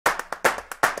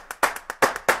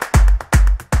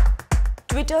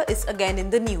Twitter is again in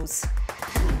the news.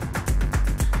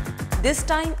 This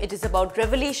time it is about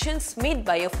revelations made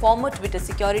by a former Twitter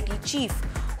security chief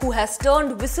who has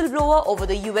turned whistleblower over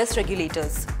the US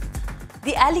regulators.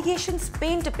 The allegations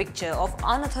paint a picture of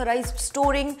unauthorized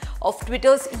storing of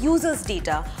Twitter's users'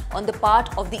 data on the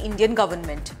part of the Indian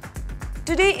government.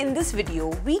 Today in this video,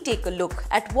 we take a look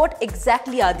at what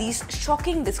exactly are these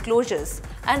shocking disclosures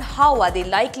and how are they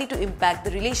likely to impact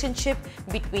the relationship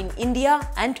between India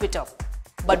and Twitter.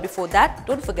 But before that,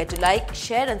 don't forget to like,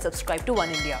 share and subscribe to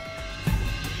Oneindia.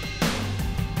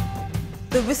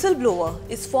 The whistleblower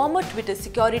is former Twitter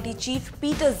security chief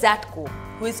Peiter Zatko,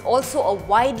 who is also a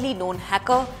widely known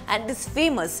hacker and is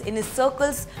famous in his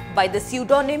circles by the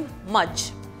pseudonym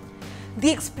Mudge. The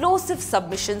explosive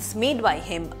submissions made by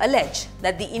him allege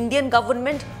that the Indian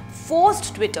government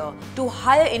forced Twitter to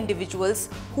hire individuals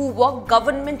who were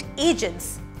government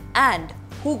agents and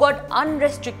who got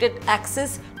unrestricted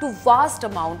access to vast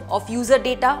amount of user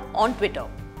data on Twitter.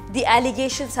 The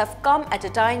allegations have come at a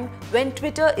time when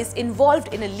Twitter is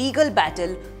involved in a legal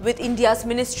battle with India's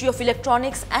Ministry of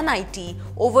Electronics and IT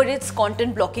over its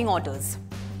content blocking orders.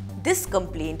 This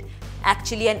complaint,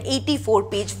 actually an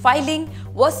 84-page filing,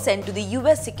 was sent to the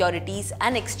US Securities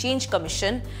and Exchange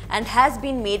Commission and has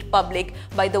been made public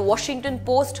by the Washington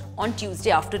Post on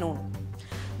Tuesday afternoon.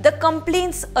 The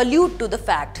complaints allude to the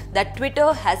fact that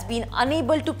Twitter has been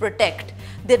unable to protect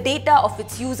the data of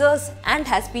its users and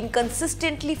has been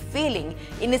consistently failing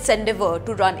in its endeavor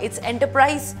to run its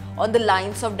enterprise on the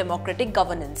lines of democratic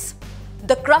governance.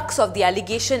 The crux of the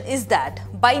allegation is that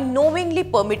by knowingly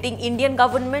permitting Indian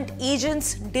government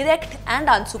agents direct and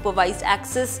unsupervised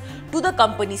access to the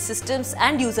company's systems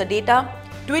and user data,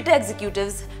 Twitter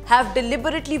executives have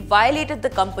deliberately violated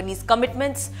the company's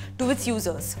commitments to its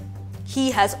users. He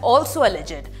has also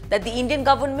alleged that the Indian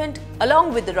government,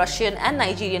 along with the Russian and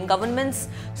Nigerian governments,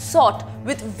 sought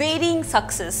with varying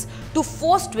success to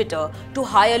force Twitter to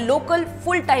hire local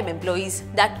full-time employees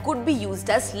that could be used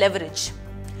as leverage.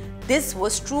 This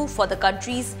was true for the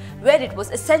countries where it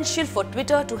was essential for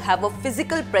Twitter to have a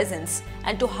physical presence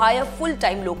and to hire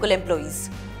full-time local employees.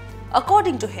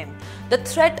 According to him, the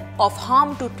threat of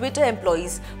harm to Twitter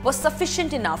employees was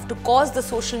sufficient enough to cause the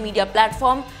social media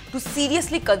platform to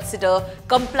seriously consider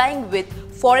complying with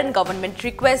foreign government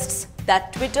requests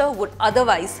that Twitter would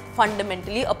otherwise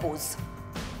fundamentally oppose.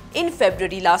 In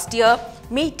February last year,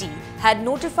 MeitY had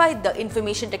notified the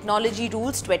Information Technology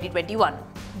Rules 2021.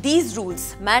 These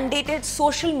rules mandated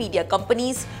social media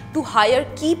companies to hire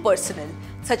key personnel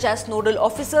such as nodal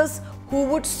officers who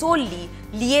would solely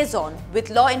liaison with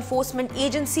law enforcement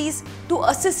agencies to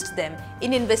assist them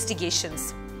in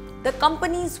investigations. The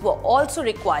companies were also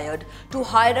required to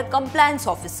hire a compliance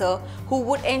officer who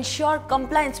would ensure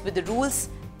compliance with the rules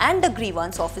and a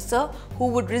grievance officer who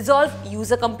would resolve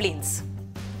user complaints.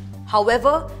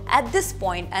 However, at this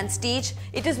point and stage,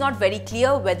 it is not very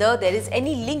clear whether there is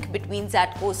any link between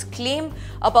Zatko's claim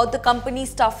about the company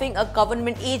staffing a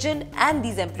government agent and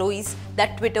these employees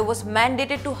that Twitter was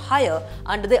mandated to hire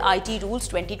under the IT Rules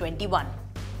 2021.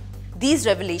 These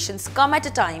revelations come at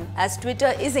a time as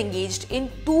Twitter is engaged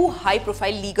in two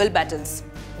high-profile legal battles,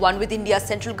 one with India's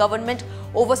central government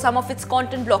over some of its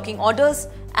content blocking orders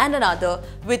and another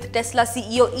with Tesla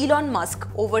CEO Elon Musk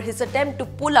over his attempt to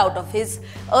pull out of his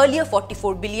earlier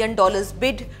 $44 billion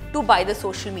bid to buy the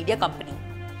social media company.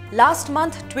 Last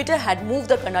month, Twitter had moved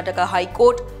the Karnataka High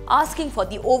Court asking for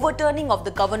the overturning of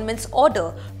the government's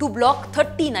order to block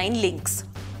 39 links.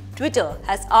 Twitter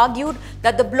has argued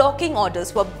that the blocking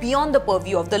orders were beyond the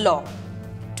purview of the law.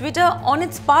 Twitter, on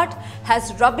its part,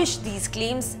 has rubbished these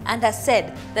claims and has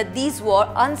said that these were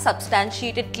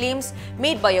unsubstantiated claims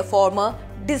made by a former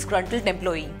disgruntled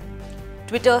employee.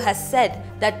 Twitter has said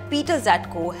that Peiter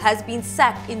Zatko has been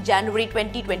sacked in January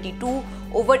 2022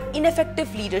 over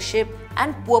ineffective leadership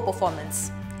and poor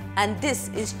performance. And this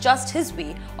is just his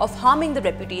way of harming the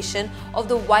reputation of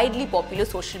the widely popular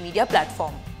social media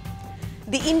platform.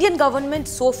 The Indian government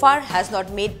so far has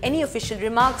not made any official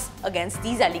remarks against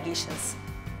these allegations.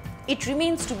 It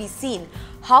remains to be seen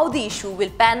how the issue will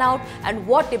pan out and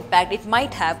what impact it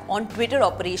might have on Twitter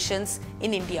operations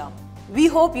in India. We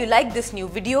hope you like this new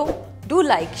video. Do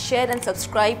like, share and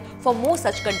subscribe for more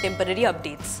such contemporary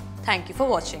updates. Thank you for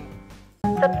watching.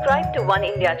 Subscribe to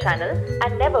Oneindia channel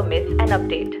and never miss an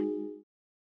update.